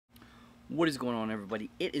What is going on, everybody?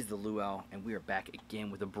 It is the Luau, and we are back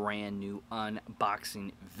again with a brand new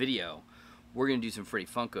unboxing video. We're going to do some Freddy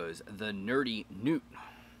Funkos, the Nerdy Newt.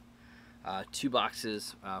 2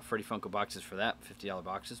 boxes, Freddy Funko boxes for that, $50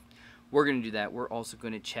 boxes. We're going to do that. We're also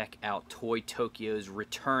going to check out Toy Tokyo's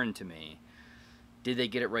Return to Me. Did they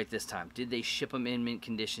get it right this time? Did they ship them in mint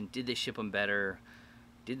condition? Did they ship them better?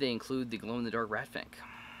 Did they include the glow-in-the-dark rat fink?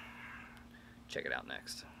 Check it out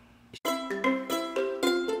next.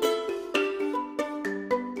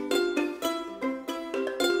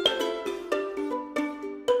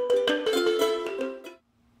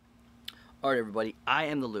 Alright, everybody, I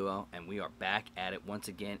am the Luau, and we are back at it once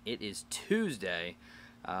again. It is Tuesday.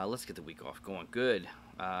 Let's get the week off going good.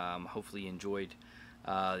 Hopefully you enjoyed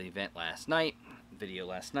the event last night, video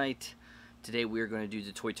last night. Today we are going to do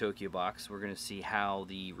the Toy Tokyo box. We're going to see how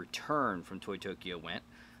the return from Toy Tokyo went.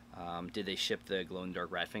 Did they ship the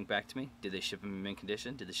glow-in-the-dark rat fink back to me? Did they ship them in mint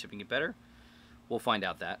condition? Did the shipping get better? We'll find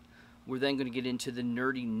out that. We're then going to get into the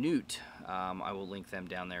Nerdy Newt. I will link them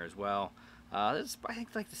down there as well. This is, I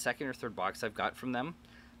think, like the second or third box I've got from them.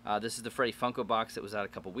 This is the Freddy Funko box that was out a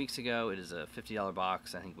couple weeks ago. It is a $50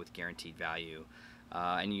 box, I think, with guaranteed value.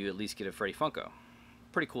 And you at least get a Freddy Funko.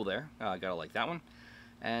 Pretty cool there. Gotta like that one.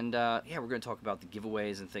 And yeah, we're going to talk about the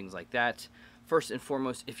giveaways and things like that. First and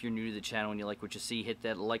foremost, if you're new to the channel and you like what you see, hit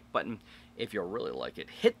that like button. If you really like it,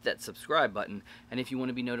 hit that subscribe button. And if you want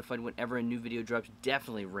to be notified whenever a new video drops,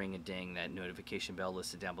 definitely ring a ding that notification bell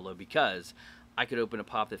listed down below, because I could open a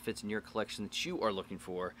pop that fits in your collection that you are looking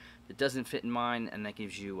for, that doesn't fit in mine, and that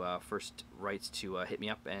gives you first rights to hit me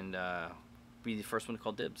up and be the first one to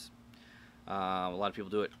call dibs. A lot of people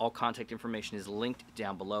do it. All contact information is linked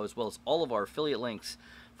down below, as well as all of our affiliate links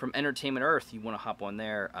from Entertainment Earth. You want to hop on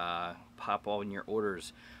there, pop on your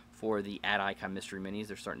orders for the Ad Icon Mystery Minis.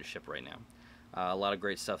 They're starting to ship right now. A lot of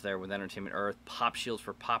great stuff there with Entertainment Earth. Pop shields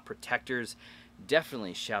for pop protectors.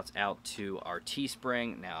 Definitely shouts out to our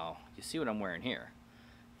Teespring. Now, you see what I'm wearing here.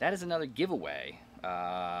 That is another giveaway.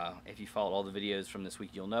 If you followed all the videos from this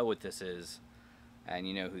week, you'll know what this is. And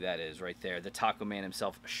you know who that is right there. The Taco Man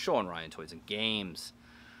himself, Sean Ryan Toys and Games.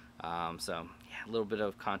 So, yeah, a little bit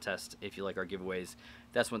of contest if you like our giveaways.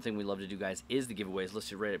 That's one thing we love to do, guys, is the giveaways.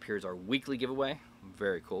 Listed right up here is our weekly giveaway.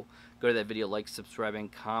 Very cool. Go to that video, like, subscribe,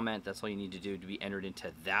 and comment. That's all you need to do to be entered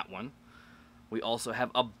into that one. We also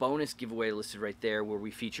have a bonus giveaway listed right there where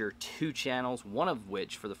we feature 2 channels, one of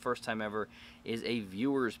which, for the first time ever, is a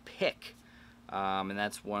viewer's pick. And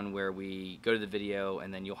that's one where we go to the video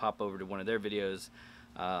and then you'll hop over to one of their videos,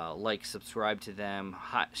 like, subscribe to them,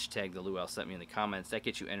 hashtag the Luau sent me in the comments. That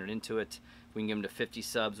gets you entered into it. If we can get them to 50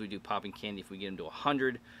 subs, we do popping candy. If we get them to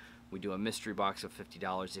 100, we do a mystery box of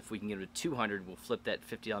 $50. If we can get them to 200, we'll flip that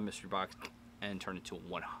 $50 mystery box and turn it to a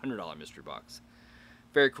 $100 mystery box.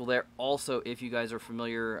 Very cool there. Also, if you guys are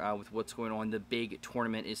familiar with what's going on, the big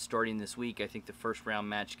tournament is starting this week. I think the first round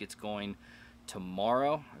match gets going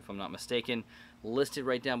tomorrow, if I'm not mistaken. Listed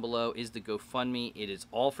right down below is the GoFundMe. It is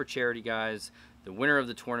all for charity, guys. The winner of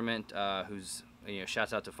the tournament, who's,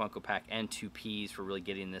 shouts out to Funko Pack and 2Ps for really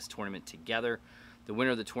getting this tournament together. The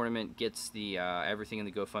winner of the tournament gets the everything in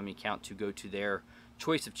the GoFundMe account to go to their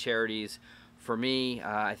choice of charities. For me,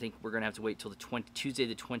 I think we're going to have to wait till Tuesday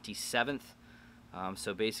the 27th.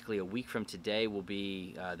 So basically a week from today will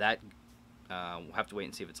be that. We'll have to wait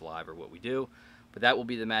and see if it's live or what we do. But that will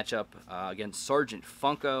be the matchup against Sergeant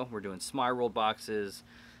Funko. We're doing Smile Roll boxes.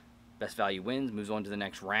 Best value wins, moves on to the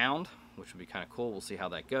next round, which would be kind of cool. We'll see how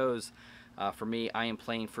that goes. For me, I am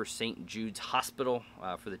playing for St. Jude's Hospital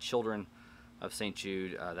for the children of St.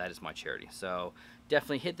 Jude. That is my charity. So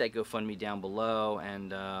definitely hit that GoFundMe down below,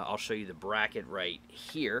 and I'll show you the bracket right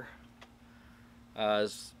here.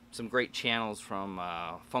 Some great channels from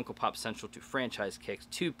Funko Pop Central to Franchise Kicks,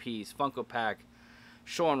 2Ps, Funko Pack,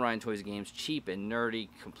 Sean Ryan Toys and Games, Cheap and Nerdy,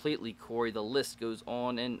 Completely Corey. The list goes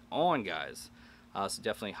on and on, guys. So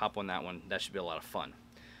definitely hop on that one. That should be a lot of fun.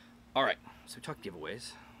 All right, so we talked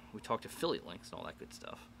giveaways. We talked affiliate links and all that good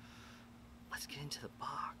stuff. Let's get into the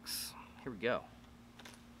box. Here we go.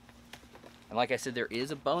 And like I said, there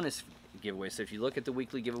is a bonus giveaway. So if you look at the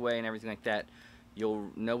weekly giveaway and everything like that, you'll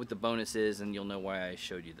know what the bonus is, and you'll know why I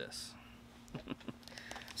showed you this.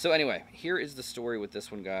 So anyway, here is the story with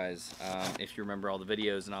this one, guys. If you remember all the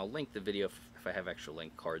videos, and I'll link the video if I have extra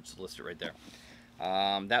link cards listed right there.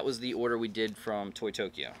 That was the order we did from Toy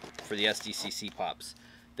Tokyo for the SDCC Pops.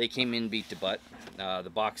 They came in beat to butt.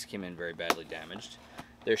 The box came in very badly damaged.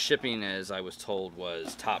 Their shipping, as I was told,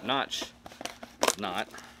 was top-notch. Not.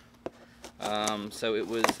 So it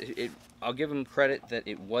was... I'll give them credit that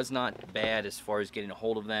it was not bad as far as getting a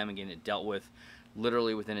hold of them and getting it dealt with.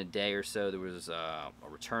 Literally within a day or so, there was a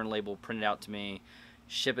return label printed out to me,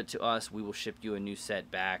 ship it to us. We will ship you a new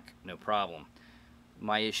set back, no problem.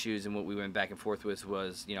 My issues and what we went back and forth with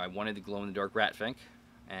was, you know, I wanted the glow-in-the-dark Ratfink,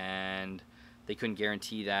 and they couldn't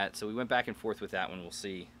guarantee that, so we went back and forth with that one. We'll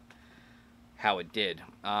see how it did.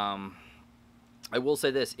 I will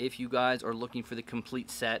say this, if you guys are looking for the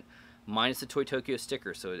complete set, minus the Toy Tokyo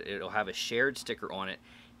sticker, so it'll have a shared sticker on it,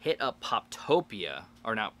 hit up Poptopia,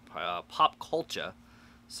 or not, Pop Culture.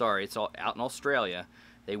 Sorry, it's all out in Australia.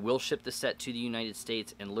 They will ship the set to the United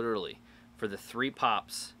States, and literally, for the 3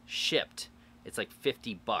 pops shipped, it's like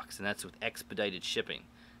 $50, and that's with expedited shipping.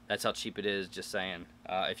 That's how cheap it is, just saying.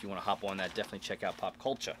 If you want to hop on that, definitely check out Pop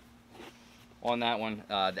Culture on that one.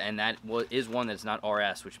 And that is one that's not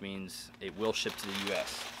RS, which means it will ship to the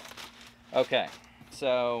US. Okay,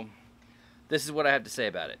 so this is what I have to say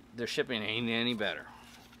about it. Their shipping ain't any better.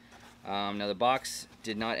 Now, the box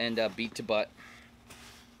did not end up beat to butt,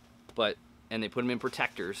 and they put them in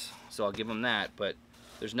protectors, so I'll give them that, but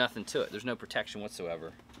there's nothing to it. There's no protection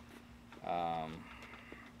whatsoever.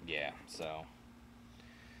 Yeah, so.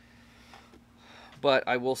 But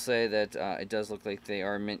I will say that it does look like they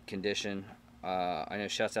are mint condition. I know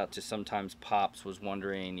shouts out to Sometimes Pops was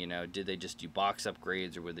wondering, you know, did they just do box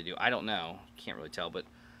upgrades or what they do? I don't know. Can't really tell, but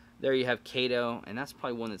there you have Kato, and that's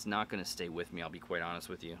probably one that's not going to stay with me, I'll be quite honest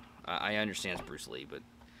with you. I understand it's Bruce Lee, but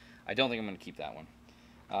I don't think I'm going to keep that one.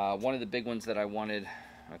 One of the big ones that I wanted,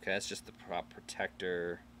 okay, that's just the prop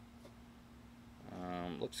protector.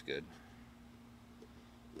 Looks good.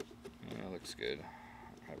 Yeah, looks good.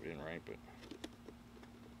 I have it in right, but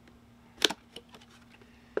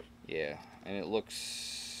yeah, and it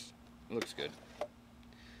looks good.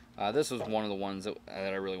 This was one of the ones that I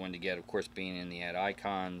really wanted to get. Of course, being in the ad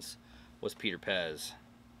icons was Peter Pez,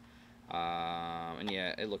 and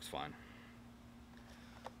yeah, it looks fine.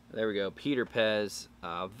 There we go, Peter Pez.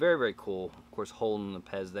 Very, very cool. Of course, holding the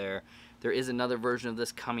Pez there. There is another version of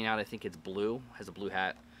this coming out. I think it's blue, has a blue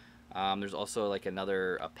hat. There's also like a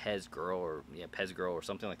Pez girl, or yeah, Pez girl or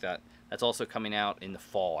something like that. That's also coming out in the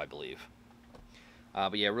fall, I believe.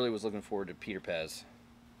 But yeah, I really was looking forward to Peter Pez.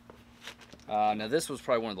 Now this was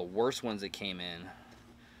probably one of the worst ones that came in.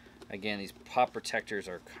 Again, these pop protectors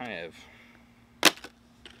are kind of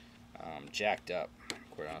jacked up,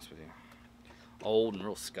 quite honest with you. Old and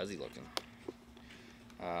real scuzzy looking.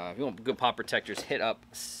 If you want good pop protectors, hit up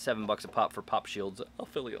 $7 a pop for Pop Shields.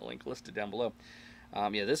 Affiliate link listed down below.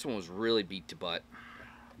 Yeah, this one was really beat to butt,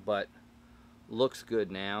 but looks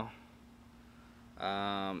good now.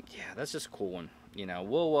 Yeah, that's just a cool one. You know,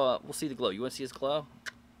 we'll see the glow. You want to see his glow?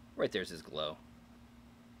 Right there's his glow.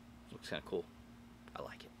 Looks kind of cool. I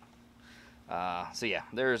like it. So yeah,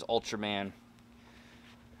 there's Ultraman.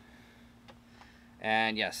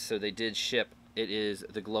 And yes, so they did ship. It is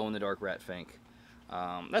the glow-in-the-dark Ratfink.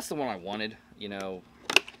 That's the one I wanted. You know,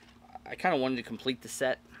 I kind of wanted to complete the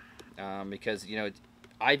set because, you know,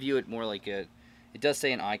 I view it more like it does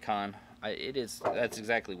say an icon. That's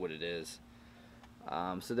exactly what it is.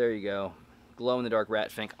 So there you go. Glow-in-the-dark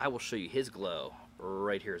Ratfink. I will show you his glow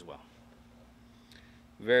right here as well.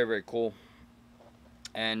 Very, very cool.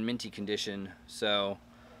 And minty condition. So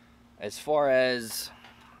as far as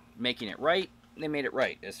making it right, they made it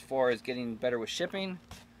right. As far as getting better with shipping,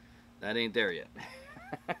 that ain't there yet.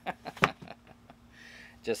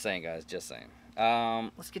 Just saying, guys, just saying.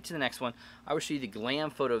 Let's get to the next one. I will show you the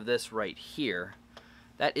glam photo of this right here.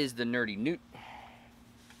 That is the Nerdy Newt.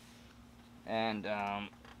 And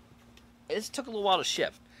it took a little while to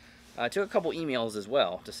ship. I took a couple emails as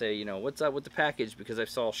well to say, you know, what's up with the package, because I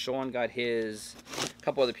saw Sean got his, a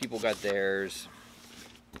couple other people got theirs.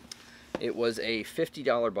 It was a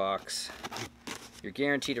 $50 box. You're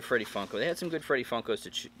guaranteed a Freddy Funko. They had some good Freddy Funkos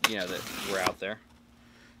to, you know, that were out there.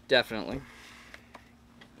 Definitely.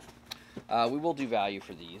 We will do value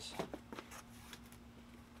for these.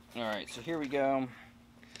 Alright, so here we go.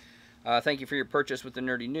 Thank you for your purchase with the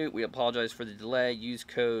Nerdy Newt. We apologize for the delay. Use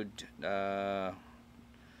code,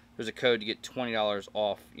 there's a code to get $20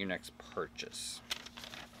 off your next purchase.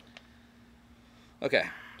 Okay,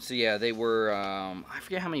 so yeah, they were, I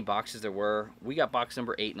forget how many boxes there were. We got box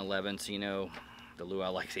number 8 and 11, so you know the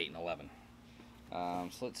Luau likes 8 and 11.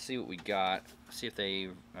 So let's see what we got. See if they,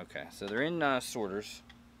 okay, so they're in sorters.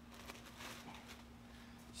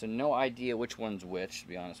 So no idea which one's which, to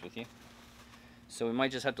be honest with you. So we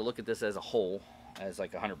might just have to look at this as a whole, as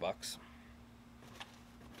like $100.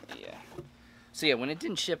 Yeah. So yeah, when it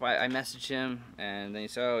didn't ship, I messaged him, and then he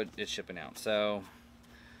said, oh, it's shipping out. So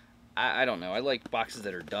I don't know. I like boxes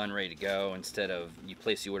that are done, ready to go, instead of you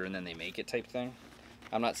place the order and then they make it type thing.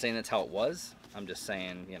 I'm not saying that's how it was. I'm just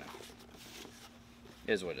saying, you know,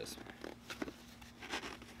 it is what it is.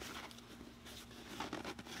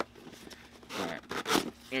 Alright.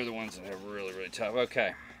 They're the ones that are really, really tough.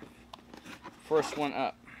 Okay. First one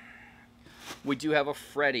up. We do have a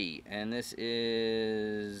Freddy, and this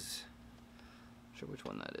is... I'm not sure which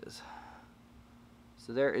one that is.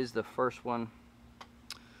 So there is the first one.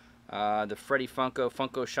 The Freddy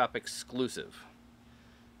Funko Shop exclusive.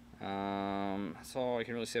 That's all I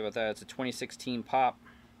can really say about that. It's a 2016 pop.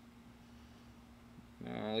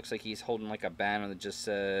 Looks like he's holding like a banner that just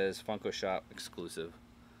says Funko Shop exclusive.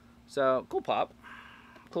 So, cool pop.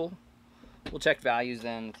 Cool. We'll check values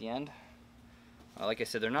then at the end. Like I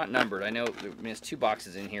said, they're not numbered. I know there's 2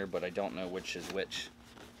 boxes in here, but I don't know which is which.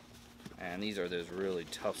 And these are those really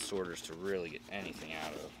tough sorters to really get anything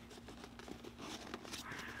out of.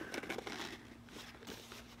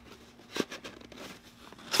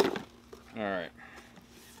 Alright.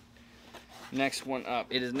 Next one up.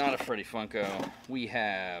 It is not a Freddy Funko. We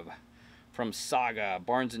have, from Saga,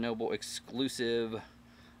 Barnes & Noble exclusive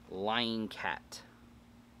Lying Cat.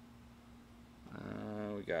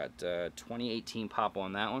 We got 2018 pop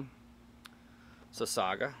on that one. So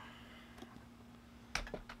Saga.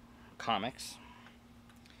 Comics.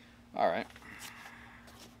 Alright.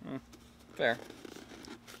 Fair.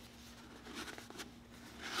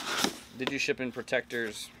 Did you ship in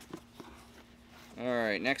protectors?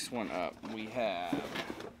 Alright, next one up. We have...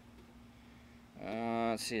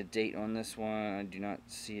 let's see a date on this one. I do not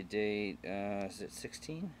see a date. Is it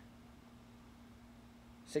 16?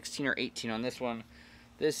 16 or 18 on this one.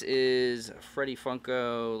 This is Freddy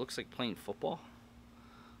Funko. Looks like playing football.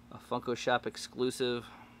 A Funko Shop exclusive.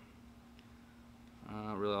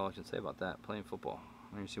 Really all I can say about that. Playing football.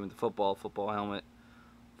 You see with the football helmet.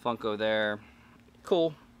 Funko there.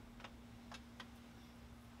 Cool.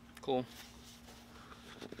 Cool.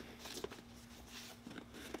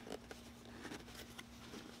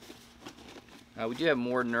 We do have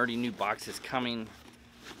more nerdy new boxes coming.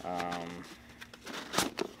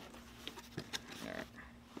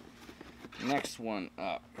 Next one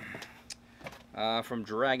up. From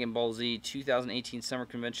Dragon Ball Z 2018 Summer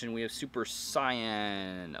Convention, we have Super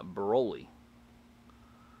Saiyan Broly.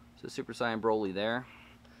 So Super Saiyan Broly there.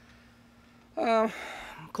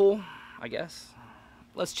 Cool, I guess.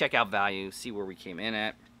 Let's check out value, see where we came in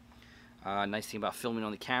at. Nice thing about filming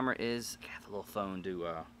on the camera is I have a little phone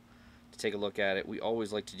to take a look at it. We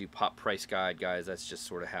always like to do pop price guide, guys. That's just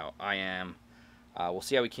sort of how I am. We'll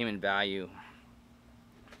see how we came in value.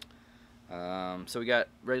 So we got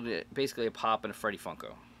basically a pop and a Freddy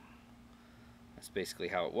Funko. That's basically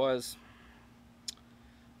how it was.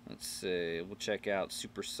 Let's see. We'll check out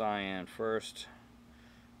Super Saiyan first.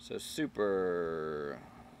 So Super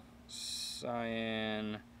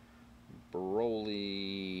Saiyan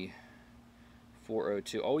Broly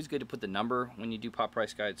 402. Always good to put the number when you do pop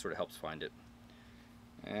price guide. It sort of helps find it.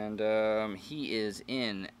 And he is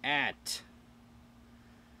in at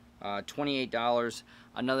 $28.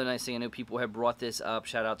 Another nice thing, I know people have brought this up.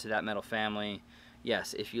 Shout out to That Metal Family.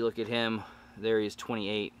 Yes, if you look at him, there he is,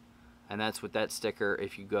 28, and that's with that sticker.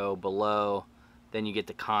 If you go below, then you get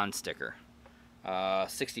the con sticker.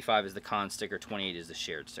 65 is the con sticker, 28 is the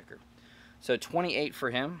shared sticker. So 28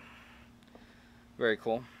 for him. Very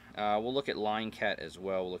cool. We'll look at Lion Cat as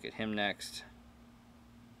well. We'll look at him next.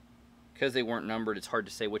 Because they weren't numbered, it's hard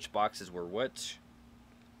to say which boxes were which.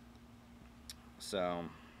 So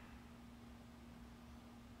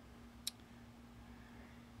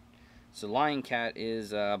Lion Cat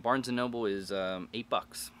is Barnes & Noble is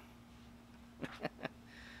 $8.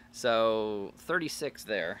 So 36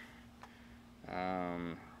 there.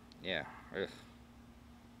 Yeah. Ugh.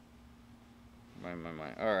 My.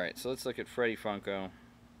 Alright, so let's look at Freddy Funko.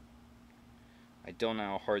 I don't know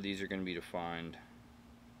how hard these are going to be to find.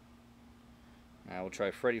 We'll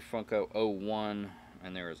try Freddy Funko 01,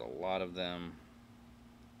 and there is a lot of them.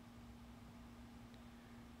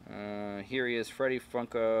 Here he is, Freddy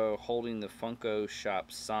Funko, holding the Funko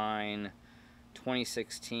Shop sign.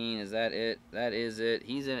 2016, is that it? That is it.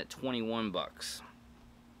 He's in at $21.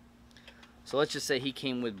 So let's just say he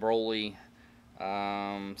came with Broly.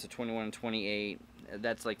 So 21 and 28.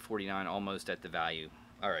 That's like 49, almost at the value.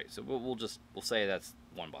 All right, so we'll say that's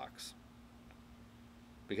one box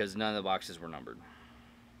because none of the boxes were numbered.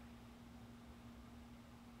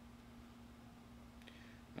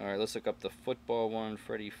 All right, let's look up the football one.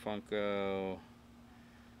 Freddy Funko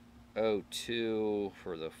 02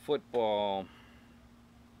 for the football.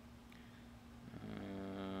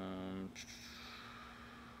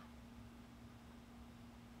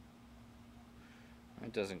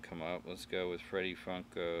 It doesn't come up. Let's go with Freddy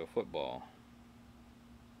Funko football.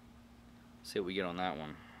 See what we get on that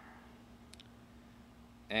one.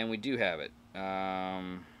 And we do have it.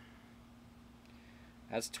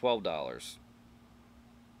 That's $12.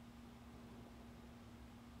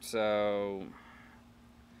 So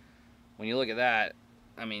when you look at that,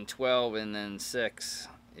 I mean 12 and then 6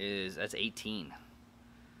 that's 18.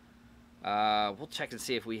 We'll check and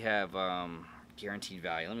see if we have guaranteed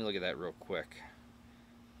value. Let me look at that real quick.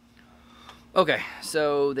 Okay,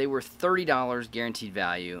 so they were $30 guaranteed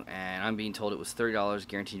value, and I'm being told it was $30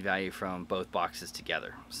 guaranteed value from both boxes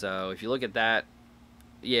together. So if you look at that,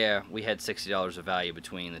 yeah, we had $60 of value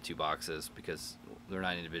between the two boxes because they're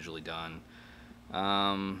not individually done.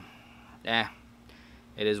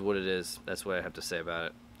 It is what it is. That's what I have to say about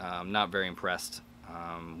it. Not very impressed.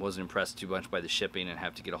 Wasn't impressed too much by the shipping and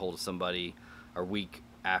have to get a hold of somebody a week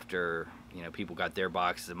after, you know, people got their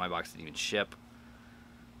boxes and my box didn't even ship.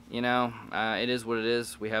 You know, it is what it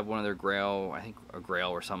is. We have one of their Grail, I think a Grail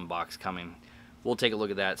or some box coming. We'll take a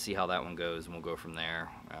look at that, see how that one goes, and we'll go from there.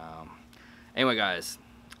 Anyway, guys,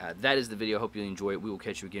 that is the video. Hope you enjoy it. We will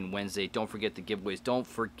catch you again Wednesday. Don't forget the giveaways. Don't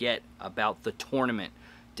forget about the tournament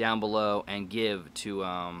down below and give to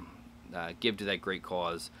that great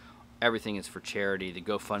cause. Everything is for charity. The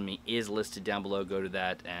GoFundMe is listed down below. Go to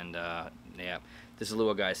that. And, yeah, this is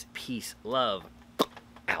Luau, guys. Peace, love,